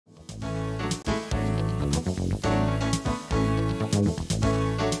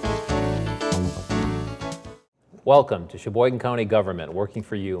Welcome to Sheboygan County Government, working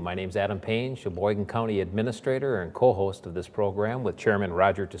for you. My name's Adam Payne, Sheboygan County Administrator and co-host of this program with Chairman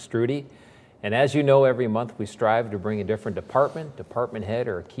Roger Testrudy. And as you know, every month we strive to bring a different department head,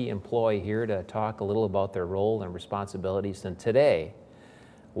 or a key employee here to talk a little about their role and responsibilities. And today,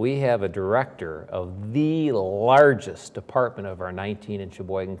 we have a director of the largest department of our 19 in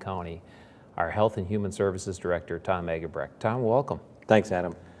Sheboygan County, our Health and Human Services Director, Tom Eggebrecht. Tom, welcome. Thanks,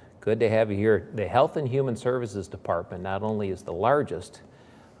 Adam. Good to have you here. The Health and Human Services Department not only is the largest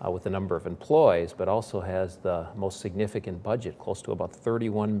with the number of employees, but also has the most significant budget, close to about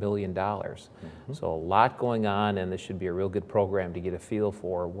 $31 billion. So a lot going on, and this should be a real good program to get a feel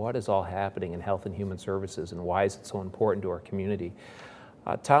for what is all happening in Health and Human Services and why is it so important to our community.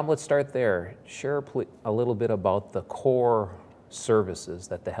 Tom, let's start there. Share a little bit about the core services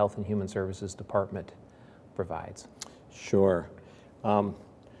that the Health and Human Services Department provides. Sure.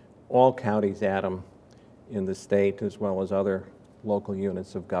 All counties, Adam, in the state, as well as other local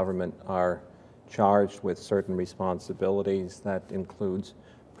units of government, are charged with certain responsibilities. That includes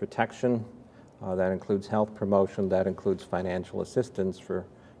protection, that includes health promotion, that includes financial assistance for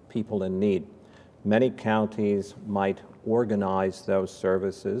people in need. Many counties might organize those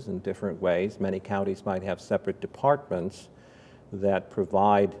services in different ways. Many counties might have separate departments that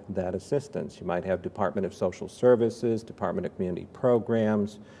provide that assistance. You might have Department of Social Services, Department of Community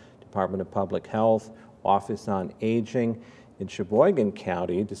Programs, Department of Public Health, Office on Aging. In Sheboygan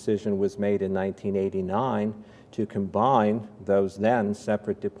County, a decision was made in 1989 to combine those then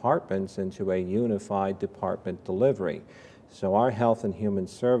separate departments into a unified department delivery. So our Health and Human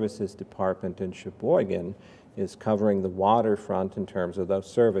Services Department in Sheboygan is covering the waterfront in terms of those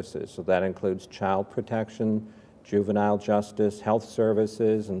services. So that includes child protection, juvenile justice, health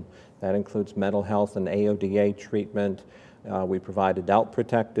services, and that includes mental health and AODA treatment. We provide adult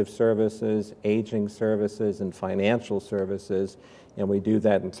protective services, aging services, and financial services, and we do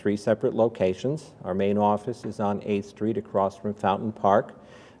that in 3 separate locations. Our main office is on 8th Street across from Fountain Park.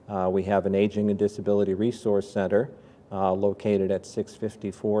 We have an Aging and Disability Resource Center located at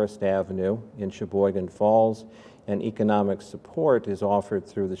 650 Forest Avenue in Sheboygan Falls, and economic support is offered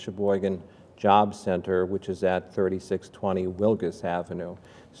through the Sheboygan Job Center, which is at 3620 Wilgus Avenue.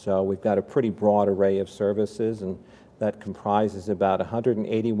 So we've got a pretty broad array of services, and that comprises about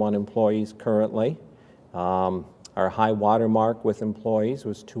 181 employees currently. Our high water mark with employees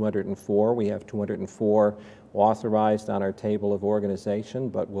was 204. We have 204 authorized on our table of organization,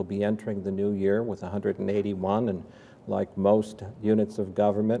 but we'll be entering the new year with 181. And like most units of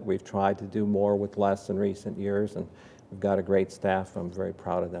government, we've tried to do more with less in recent years, and we've got a great staff. I'm very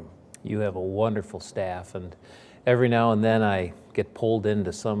proud of them. You have a wonderful staff, and every now and then I get pulled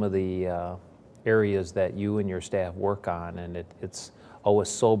into some of the areas that you and your staff work on, and it's always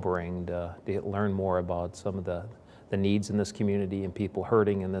sobering to learn more about some of the needs in this community and people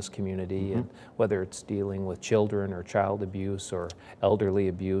hurting in this community, and whether it's dealing with children or child abuse or elderly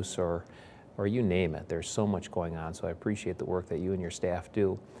abuse or you name it. There's so much going on, so I appreciate the work that you and your staff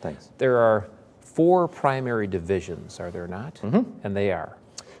do. Thanks. There are 4 primary divisions, are there not? And they are?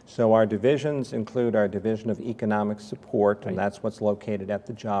 So our divisions include our Division of Economic Support, and that's what's located at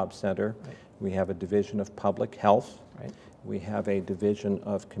the Job Center. We have a Division of Public Health. We have a Division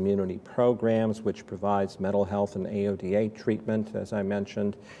of Community Programs, which provides mental health and AODA treatment, as I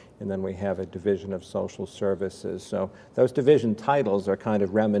mentioned. And then we have a Division of Social Services. So those division titles are kind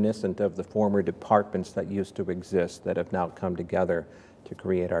of reminiscent of the former departments that used to exist that have now come together to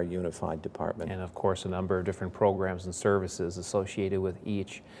create our unified department. And of course, a number of different programs and services associated with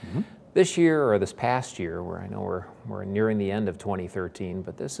each. This year, or this past year, where I know we're nearing the end of 2013,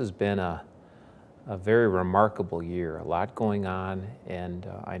 but this has been a very remarkable year, a lot going on, and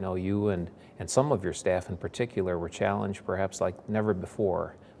I know you and some of your staff in particular were challenged perhaps like never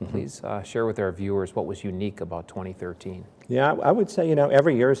before. Please share with our viewers what was unique about 2013. Yeah, I would say,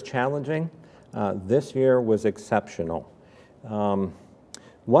 every year is challenging. This year was exceptional.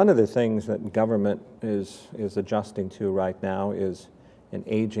 One of the things that government is adjusting to right now is an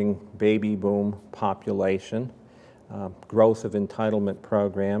aging baby boom population, growth of entitlement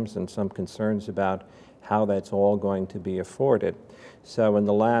programs, and some concerns about how that's all going to be afforded. So in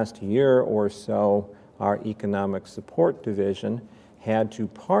the last year or so, our Economic Support Division had to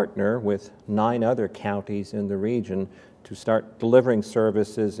partner with 9 other counties in the region to start delivering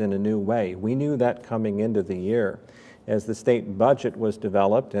services in a new way. We knew that coming into the year. As the state budget was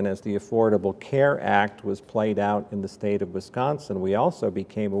developed and as the Affordable Care Act was played out in the state of Wisconsin, we also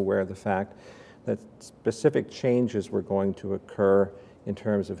became aware of the fact that specific changes were going to occur in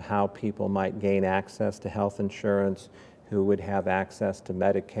terms of how people might gain access to health insurance, who would have access to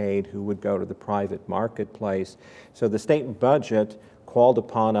Medicaid, who would go to the private marketplace. So the state budget called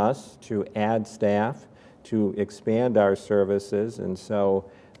upon us to add staff, to expand our services, and so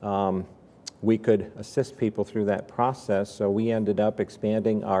we could assist people through that process. So we ended up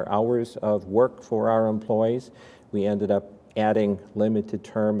expanding our hours of work for our employees. We ended up adding limited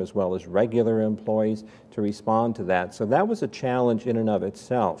term as well as regular employees to respond to that. So that was a challenge in and of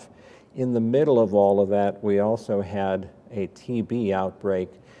itself. In the middle of all of that, we also had a TB outbreak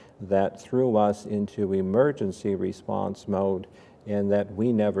that threw us into emergency response mode and that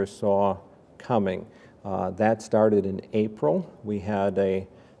we never saw coming. That started in April. We had a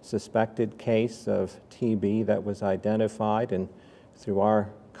suspected case of TB that was identified, and through our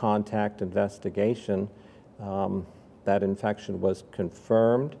contact investigation, that infection was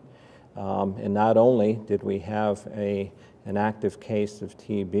confirmed. And not only did we have an active case of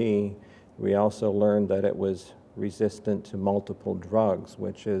TB, we also learned that it was resistant to multiple drugs,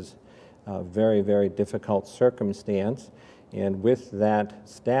 which is a very, very difficult circumstance. And with that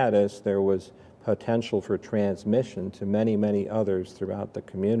status, there was potential for transmission to many, many others throughout the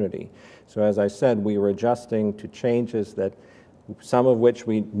community. So as I said, we were adjusting to changes that some of which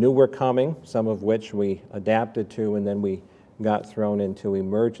we knew were coming, some of which we adapted to, and then we got thrown into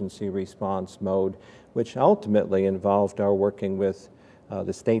emergency response mode, which ultimately involved our working with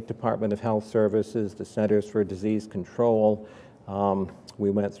the State Department of Health Services, the Centers for Disease Control.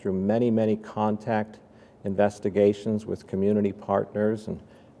 We went through many, many contact investigations with community partners and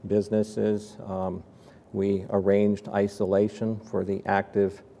businesses. We arranged isolation for the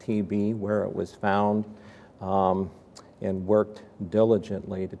active TB where it was found, and worked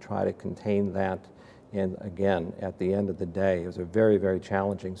diligently to try to contain that. And again, at the end of the day, it was a very, very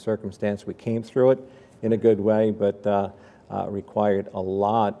challenging circumstance. We came through it in a good way, but required a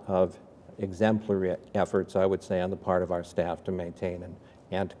lot of exemplary efforts, I would say, on the part of our staff to maintain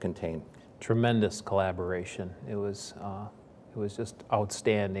and to contain. Tremendous collaboration. It was just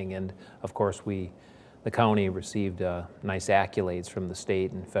outstanding, and of course the county received nice accolades from the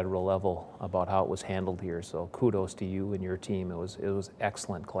state and federal level about how it was handled here. So kudos to you and your team. It was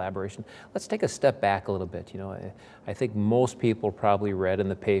excellent collaboration. Let's take a step back a little bit. You know, I think most people probably read in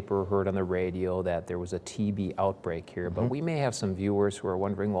the paper, heard on the radio that there was a TB outbreak here, but we may have some viewers who are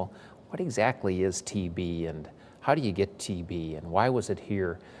wondering, well, what exactly is TB, and how do you get TB, and why was it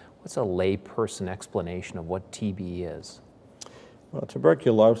here? What's a layperson explanation of what TB is? Well,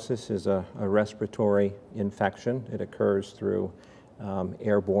 tuberculosis is a respiratory infection. It occurs through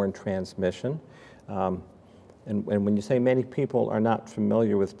airborne transmission. And when you say many people are not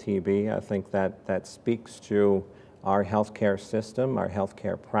familiar with TB, I think that speaks to our healthcare system, our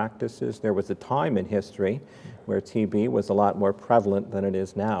healthcare practices. There was a time in history where TB was a lot more prevalent than it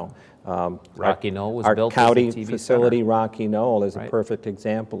is now. Rocky Knoll was built as a TB as a TB facility, center. Rocky Knoll, is Right. a perfect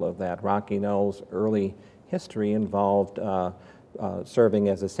example of that. Rocky Knoll's early history involved serving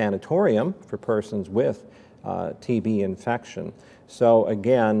as a sanatorium for persons with TB infection. So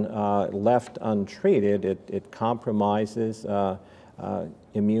again, left untreated, it compromises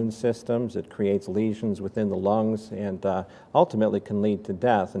immune systems, it creates lesions within the lungs, and ultimately can lead to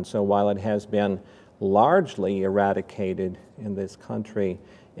death. And so while it has been largely eradicated in this country,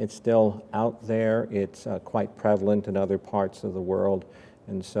 it's still out there. It's quite prevalent in other parts of the world.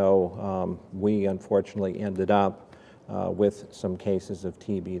 And so we unfortunately ended up with some cases of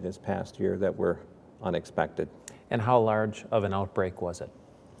TB this past year that were unexpected. And how large of an outbreak was it?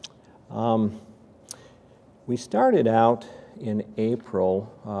 We started out in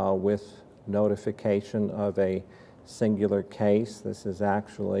April with notification of a singular case. This is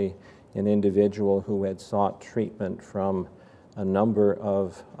actually an individual who had sought treatment from a number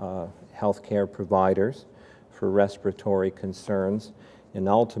of healthcare providers for respiratory concerns, and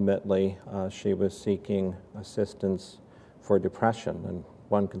ultimately she was seeking assistance for depression. And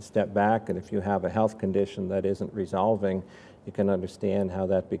one can step back, and if you have a health condition that isn't resolving, you can understand how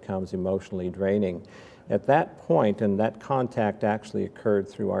that becomes emotionally draining. At that point, and that contact actually occurred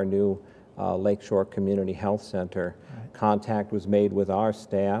through our new Lakeshore Community Health Center. Right. Contact was made with our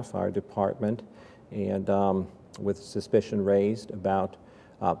staff, our department, and with suspicion raised about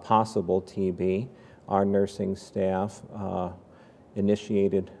possible TB. Our nursing staff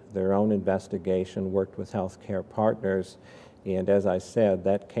initiated their own investigation, worked with healthcare partners, and as I said,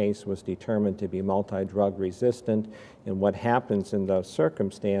 that case was determined to be multi-drug resistant. And what happens in those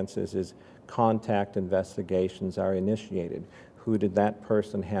circumstances is contact investigations are initiated. Who did that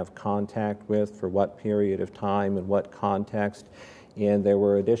person have contact with, for what period of time, in what context? And there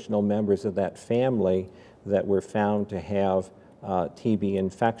were additional members of that family that were found to have TB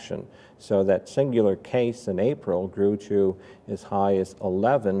infection. So that singular case in April grew to as high as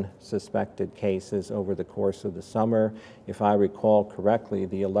 11 suspected cases over the course of the summer. If I recall correctly,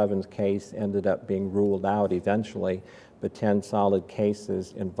 the 11th case ended up being ruled out eventually, but 10 solid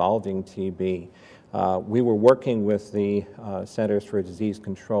cases involving TB. We were working with the Centers for Disease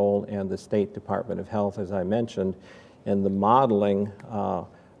Control and the State Department of Health, as I mentioned, and the modeling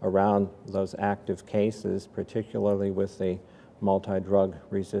around those active cases, particularly with the multi-drug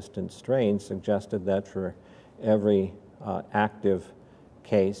resistant strains, suggested that for every active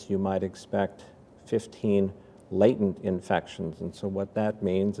case you might expect 15 latent infections. And so what that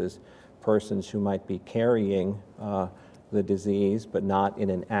means is persons who might be carrying the disease but not in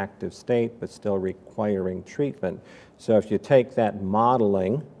an active state but still requiring treatment. So if you take that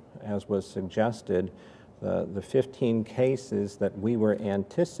modeling, as was suggested, the 15 cases that we were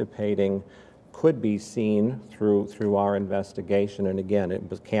anticipating could be seen through our investigation, and again, it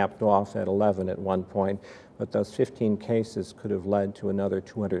was capped off at 11 at one point, but those 15 cases could have led to another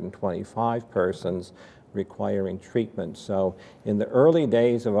 225 persons requiring treatment. So in the early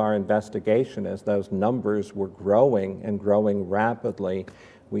days of our investigation, as those numbers were growing and growing rapidly,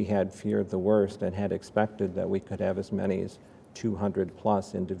 we had feared the worst and had expected that we could have as many as 200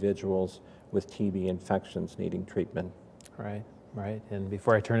 plus individuals with TB infections needing treatment. Right, right. And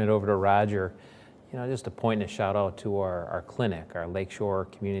before I turn it over to Roger, you know, just a point and a shout out to our clinic, our Lakeshore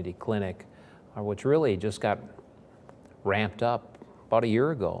Community Clinic, which really just got ramped up about a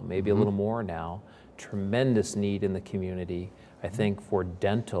year ago, maybe a little more now. Tremendous need in the community. I think for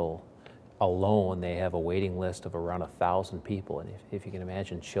dental alone, they have a waiting list of around 1,000 people. And if you can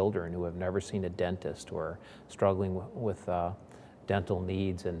imagine children who have never seen a dentist or struggling with dental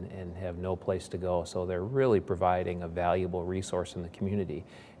needs and have no place to go. So they're really providing a valuable resource in the community.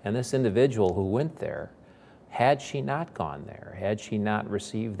 And this individual who went there, had she not gone there, had she not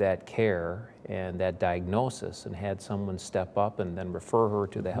received that care and that diagnosis and had someone step up and then refer her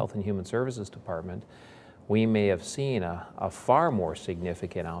to the Health and Human Services Department, we may have seen a far more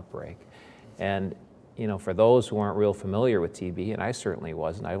significant outbreak. And you know, for those who aren't real familiar with TB, and I certainly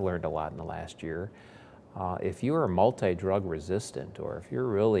wasn't, I've learned a lot in the last year, if you are multi-drug resistant or if you're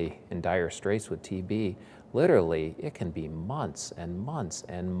really in dire straits with TB, literally it can be months and months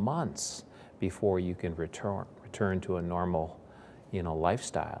and months before you can return to a normal, you know,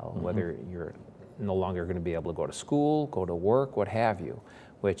 lifestyle, whether you're no longer going to be able to go to school, go to work, what have you,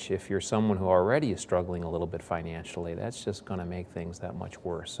 which if you're someone who already is struggling a little bit financially, that's just going to make things that much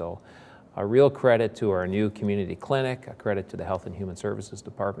worse. So a real credit to our new community clinic, a credit to the Health and Human Services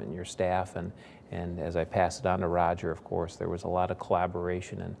Department and your staff, and as I pass it on to Roger, of course, there was a lot of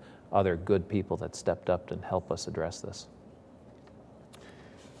collaboration and other good people that stepped up and helped us address this.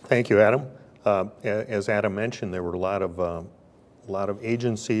 Thank you, Adam. As Adam mentioned, there were a lot of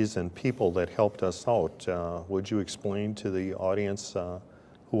agencies and people that helped us out. Would you explain to the audience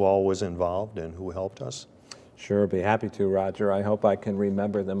who all was involved and who helped us? Sure, be happy to, Roger. I hope I can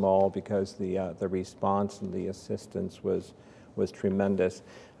remember them all because the response and the assistance was tremendous.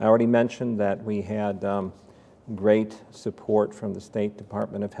 I already mentioned that we had great support from the State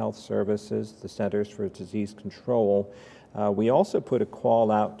Department of Health Services, the Centers for Disease Control. We also put a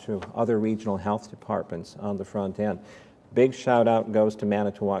call out to other regional health departments on the front end. Big shout out goes to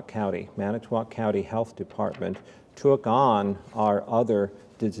Manitowoc County. Manitowoc County Health Department took on our other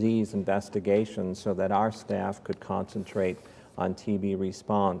disease investigations so that our staff could concentrate on TB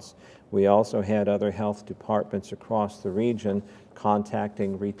response. We also had other health departments across the region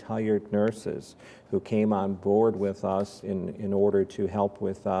contacting retired nurses who came on board with us in order to help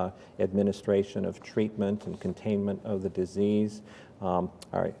with administration of treatment and containment of the disease.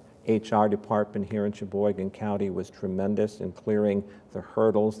 Our HR department here in Sheboygan County was tremendous in clearing the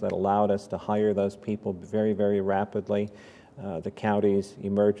hurdles that allowed us to hire those people very, very rapidly. The county's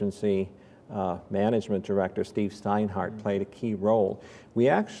emergency management director, Steve Steinhardt, played a key role. We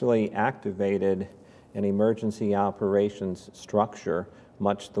actually activated an emergency operations structure,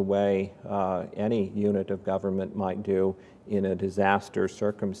 much the way any unit of government might do in a disaster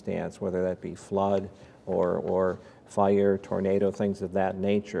circumstance, whether that be flood or fire, tornado, things of that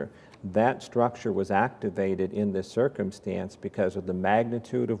nature. That structure was activated in this circumstance because of the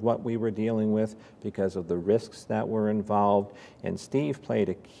magnitude of what we were dealing with, because of the risks that were involved, and Steve played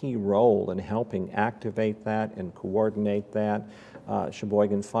a key role in helping activate that and coordinate that.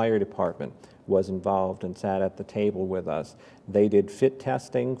 Sheboygan Fire Department was involved and sat at the table with us. They did fit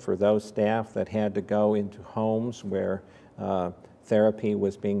testing for those staff that had to go into homes where therapy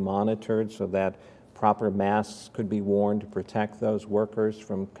was being monitored so that proper masks could be worn to protect those workers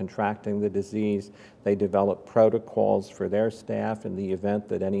from contracting the disease. They developed protocols for their staff in the event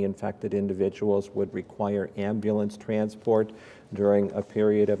that any infected individuals would require ambulance transport during a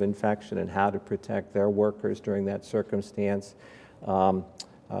period of infection and how to protect their workers during that circumstance.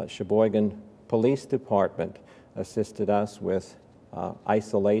 Sheboygan Police Department assisted us with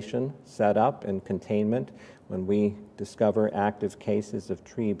isolation, setup, and containment. When we discover active cases of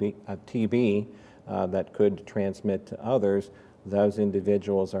TB that could transmit to others, those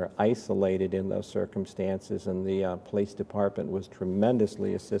individuals are isolated in those circumstances, and the police department was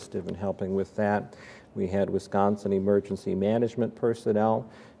tremendously assistive in helping with that. We had Wisconsin emergency management personnel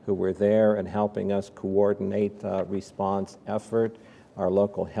who were there and helping us coordinate response effort. Our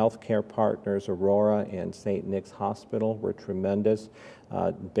local healthcare partners, Aurora and St. Nick's Hospital, were tremendous.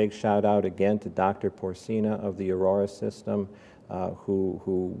 Big shout out again to Dr. Porcina of the Aurora system,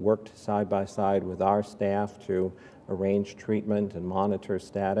 who worked side by side with our staff to arrange treatment and monitor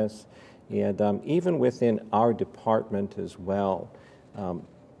status. And even within our department as well,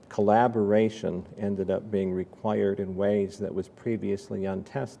 collaboration ended up being required in ways that was previously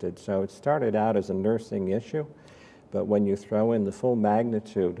untested. So it started out as a nursing issue, but when you throw in the full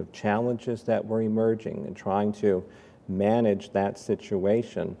magnitude of challenges that were emerging and trying to manage that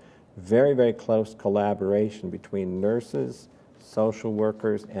situation, very, very close collaboration between nurses, social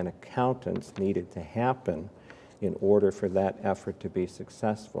workers, and accountants needed to happen in order for that effort to be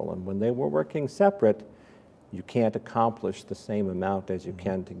successful. And when they were working separate, you can't accomplish the same amount as you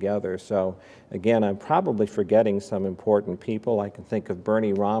can together. So again, I'm probably forgetting some important people. I can think of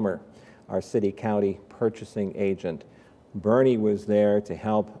Bernie Romer, our city-county purchasing agent. Bernie was there to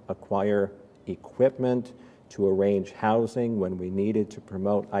help acquire equipment, to arrange housing when we needed to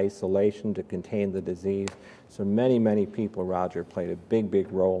promote isolation to contain the disease. So many, many people, Roger, played a big,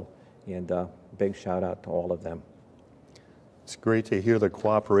 big role, and big shout out to all of them. It's great to hear the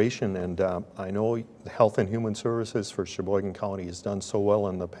cooperation, and I know Health and Human Services for Sheboygan County has done so well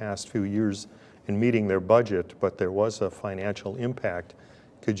in the past few years in meeting their budget, but there was a financial impact.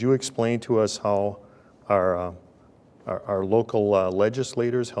 Could you explain to us how our local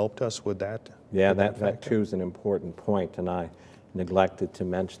legislators helped us with that? Yeah, that too is an important point, and I neglected to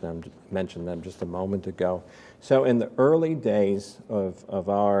mention them just a moment ago. So in the early days of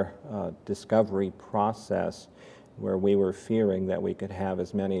our discovery process, where we were fearing that we could have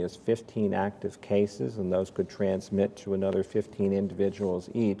as many as 15 active cases, and those could transmit to another 15 individuals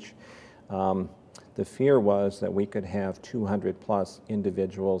each, the fear was that we could have 200 plus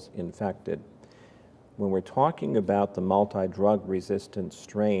individuals infected. When we're talking about the multi-drug resistant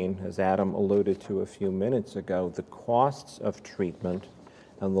strain, as Adam alluded to a few minutes ago, the costs of treatment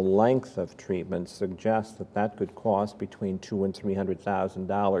and the length of treatment suggest that that could cost between $200,000 and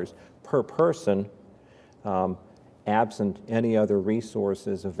 $300,000 per person, absent any other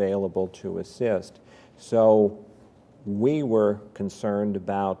resources available to assist. So we were concerned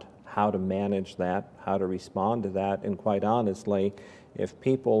about how to manage that, how to respond to that, and quite honestly, if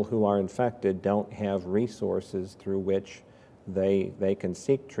people who are infected don't have resources through which they can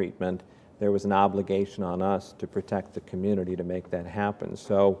seek treatment, there was an obligation on us to protect the community to make that happen.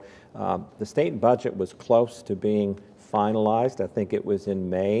 So the state budget was close to being finalized. I think it was in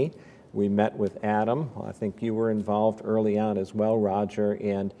May. We met with Adam. I think you were involved early on as well, Roger,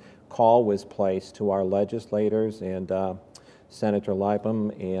 and call was placed to our legislators and Senator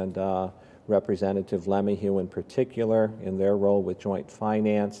Lipham and Representative Lemieux in particular in their role with joint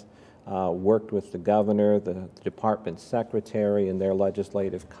finance, worked with the governor, the department secretary, and their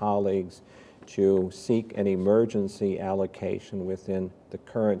legislative colleagues to seek an emergency allocation within the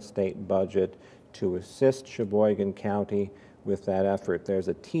current state budget to assist Sheboygan County with that effort. There's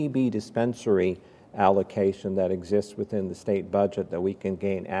a TB dispensary allocation that exists within the state budget that we can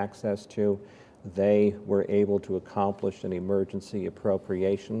gain access to. They were able to accomplish an emergency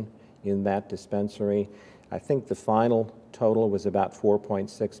appropriation in that dispensary. I think the final total was about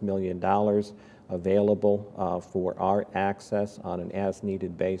 $4.6 million available for our access on an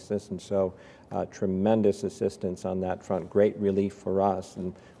as-needed basis, and so tremendous assistance on that front, great relief for us,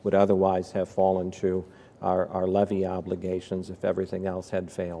 and would otherwise have fallen to our levy obligations if everything else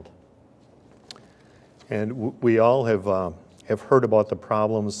had failed. And we all have heard about the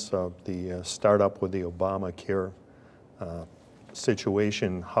problems of the startup with the Obamacare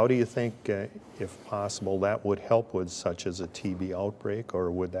situation. How do you think, if possible, that would help with such as a TB outbreak, or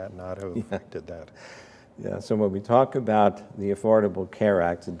would that not have affected that? Yeah, so when we talk about the Affordable Care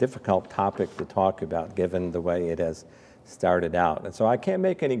Act, it's a difficult topic to talk about given the way it has started out. And so I can't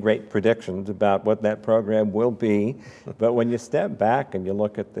make any great predictions about what that program will be, but when you step back and you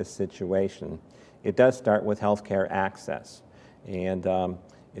look at this situation, it does start with healthcare access. And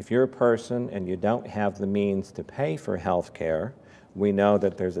if you're a person and you don't have the means to pay for health care, we know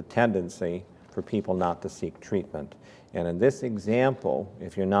that there's a tendency for people not to seek treatment. And in this example,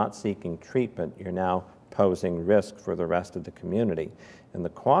 if you're not seeking treatment, you're now posing risk for the rest of the community. And the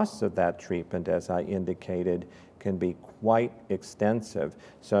costs of that treatment, as I indicated, can be quite extensive.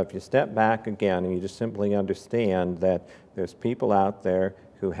 So if you step back again and you just simply understand that there's people out there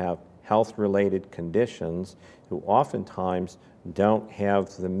who have health-related conditions who oftentimes don't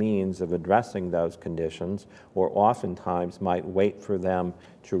have the means of addressing those conditions, or oftentimes might wait for them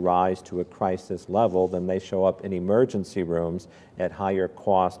to rise to a crisis level, then they show up in emergency rooms at higher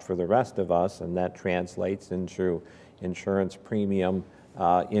cost for the rest of us, and that translates into insurance premium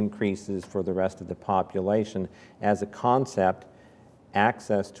increases for the rest of the population. As a concept,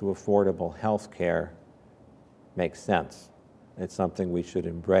 access to affordable health care makes sense. It's something we should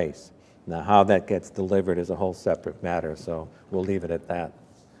embrace. Now, how that gets delivered is a whole separate matter, so we'll leave it at that.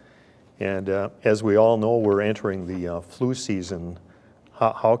 And as we all know, we're entering the flu season.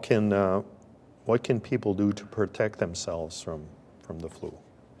 What can people do to protect themselves from the flu?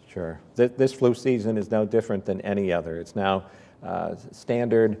 Sure. This flu season is no different than any other. It's now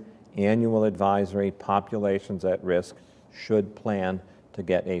standard annual advisory. Populations at risk should plan to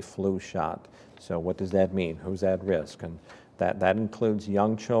get a flu shot. So what does that mean? Who's at risk? And that includes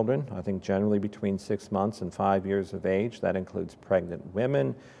young children, I think generally between 6 months and 5 years of age. That includes pregnant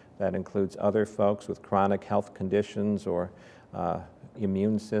women. That includes other folks with chronic health conditions or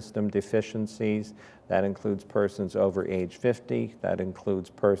immune system deficiencies. That includes persons over age 50. That includes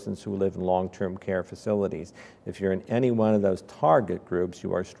persons who live in long-term care facilities. If you're in any one of those target groups,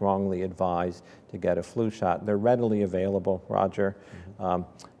 you are strongly advised to get a flu shot. They're readily available, Roger.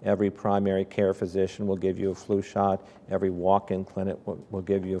 Every primary care physician will give you a flu shot. Every walk-in clinic will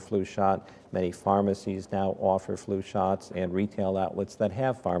give you a flu shot. Many pharmacies now offer flu shots, and retail outlets that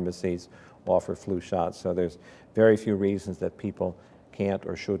have pharmacies offer flu shots. So there's very few reasons that people can't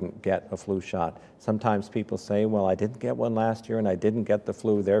or shouldn't get a flu shot. Sometimes people say, well, I didn't get one last year and I didn't get the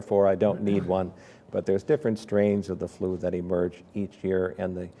flu, therefore I don't need one. But there's different strains of the flu that emerge each year,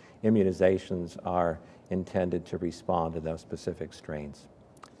 and the immunizations are intended to respond to those specific strains.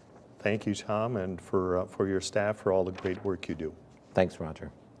 Thank you, Tom, and for your staff for all the great work you do. Thanks,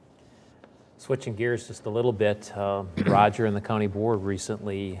 Roger. Switching gears just a little bit, Roger and the County Board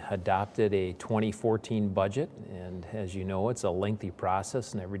recently adopted a 2014 budget, and as you know, it's a lengthy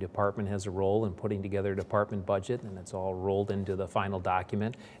process, and every department has a role in putting together a department budget, and it's all rolled into the final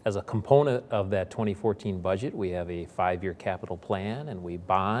document. As a component of that 2014 budget, we have a 5-year capital plan, and we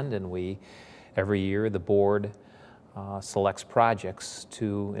bond, and every year the board selects projects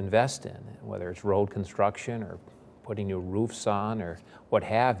to invest in, whether it's road construction or putting new roofs on or what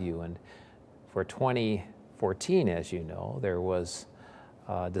have you. And for 2014, as you know, there was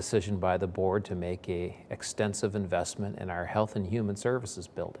a decision by the board to make an extensive investment in our Health and Human Services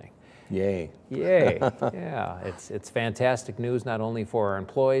building. Yay. Yay. Yeah, it's fantastic news not only for our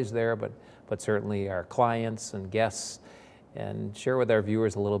employees there, but certainly our clients and guests. And share with our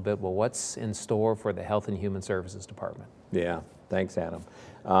viewers a little bit, well, what's in store for the Health and Human Services Department? Yeah, thanks, Adam.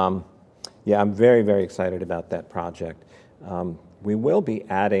 Yeah, I'm very, very excited about that project. We will be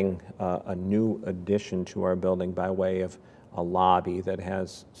adding a new addition to our building by way of a lobby that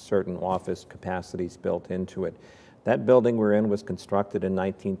has certain office capacities built into it. That building we're in was constructed in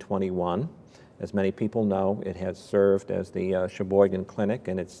 1921. As many people know, it has served as the Sheboygan Clinic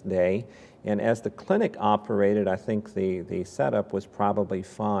in its day. And as the clinic operated, I think the setup was probably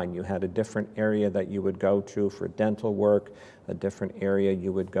fine. You had a different area that you would go to for dental work, a different area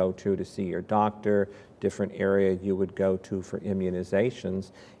you would go to see your doctor, different area you would go to for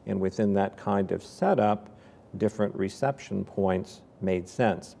immunizations. And within that kind of setup, different reception points made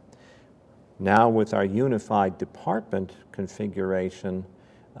sense. Now with our unified department configuration,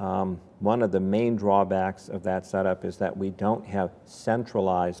 one of the main drawbacks of that setup is that we don't have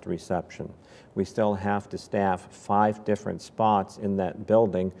centralized reception. We still have to staff 5 different spots in that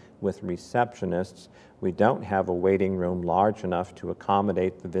building with receptionists. We don't have a waiting room large enough to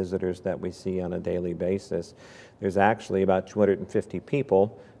accommodate the visitors that we see on a daily basis. There's actually about 250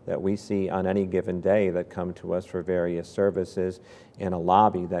 people that we see on any given day that come to us for various services, in a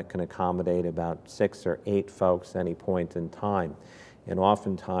lobby that can accommodate about 6 or 8 folks any point in time. And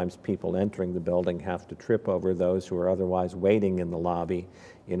oftentimes people entering the building have to trip over those who are otherwise waiting in the lobby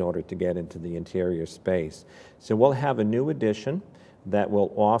in order to get into the interior space. So we'll have a new addition. that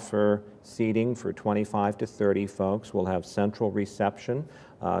will offer seating for 25 to 30 folks. We'll have central reception,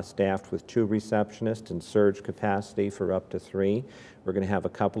 staffed with 2 receptionists and surge capacity for up to 3. We're going to have a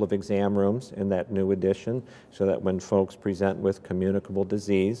couple of exam rooms in that new addition so that when folks present with communicable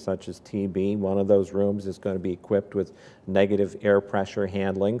disease such as TB, one of those rooms is going to be equipped with negative air pressure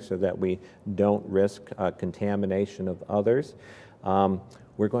handling so that we don't risk contamination of others.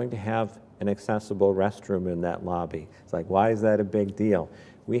 We're going to have an accessible restroom in that lobby. It's like, why is that a big deal?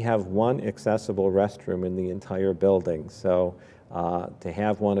 We have one accessible restroom in the entire building, so to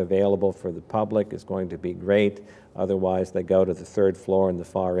have one available for the public is going to be great. Otherwise, they go to the 3rd floor and the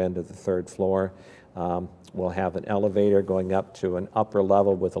far end of the 3rd floor. We'll have an elevator going up to an upper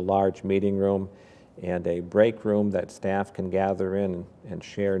level with a large meeting room and a break room that staff can gather in and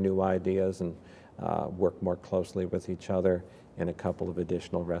share new ideas and work more closely with each other, and a couple of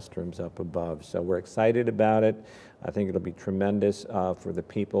additional restrooms up above. So we're excited about it. I think it'll be tremendous for the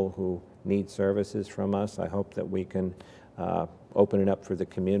people who need services from us. I hope that we can open it up for the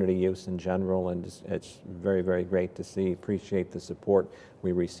community use in general, and it's very, very great to see. Appreciate the support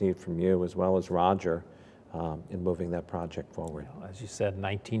we received from you as well as Roger in moving that project forward. As you said,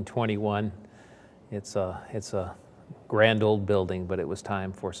 1921, it's a grand old building, but it was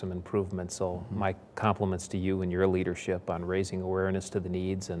time for some improvement. So my compliments to you and your leadership on raising awareness to the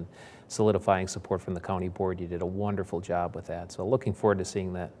needs and solidifying support from the county board. You did a wonderful job with that. So looking forward to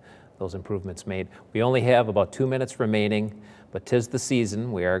seeing those improvements made. We only have about 2 minutes remaining, but 'tis the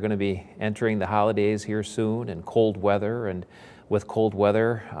season. We are going to be entering the holidays here soon and cold weather, and with cold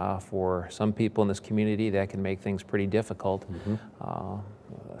weather, for some people in this community, that can make things pretty difficult,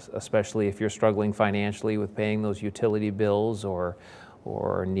 especially if you're struggling financially with paying those utility bills or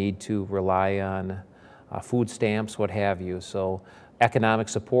need to rely on food stamps, what have you. So economic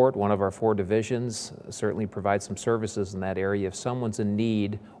support, one of our 4 divisions, certainly provides some services in that area. If someone's in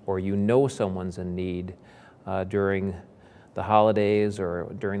need, or you know someone's in need during the holidays or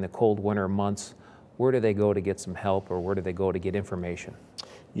during the cold winter months, where do they go to get some help, or where do they go to get information?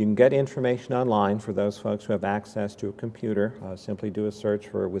 You can get information online for those folks who have access to a computer. Simply do a search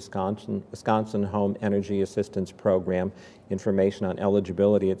for Wisconsin Home Energy Assistance Program, information on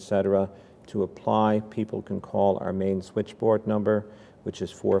eligibility, etc. To apply, people can call our main switchboard number, which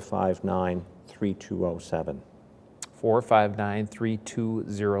is 459-3207.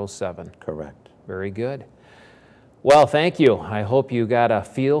 459-3207. Correct. Very good. Well, thank you. I hope you got a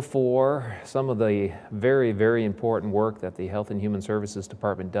feel for some of the very, very important work that the Health and Human Services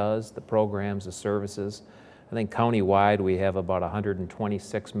Department does, the programs, the services. I think countywide we have about a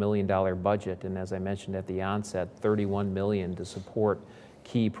 $126 million budget, and as I mentioned at the onset, $31 million to support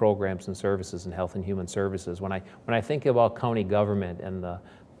key programs and services in Health and Human Services. When I think about county government and the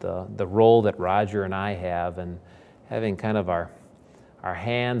role that Roger and I have, and having kind of our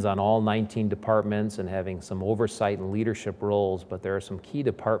hands on all 19 departments and having some oversight and leadership roles, but there are some key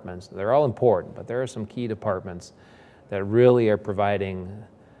departments, they're all important, but there are some key departments that really are providing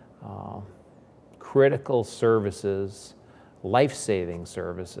critical services, life-saving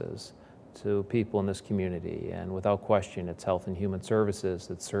services to people in this community. And without question, it's Health and Human Services.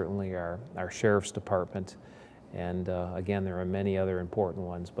 It's certainly our Sheriff's Department. And again, there are many other important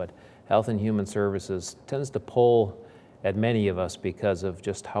ones, but Health and Human Services tends to pull at many of us because of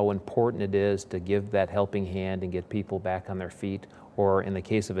just how important it is to give that helping hand and get people back on their feet, or in the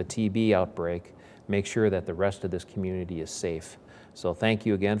case of a TB outbreak, make sure that the rest of this community is safe. So thank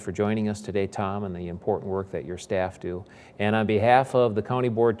you again for joining us today, Tom, and the important work that your staff do. And on behalf of the County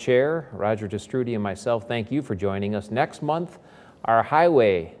Board Chair, Roger Distrudi, and myself, thank you for joining us. Next month, our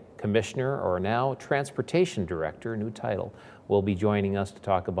Highway Commissioner, or now Transportation Director, new title, will be joining us to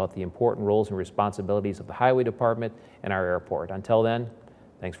talk about the important roles and responsibilities of the Highway Department and our airport. Until then,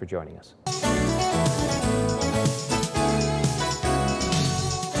 thanks for joining us.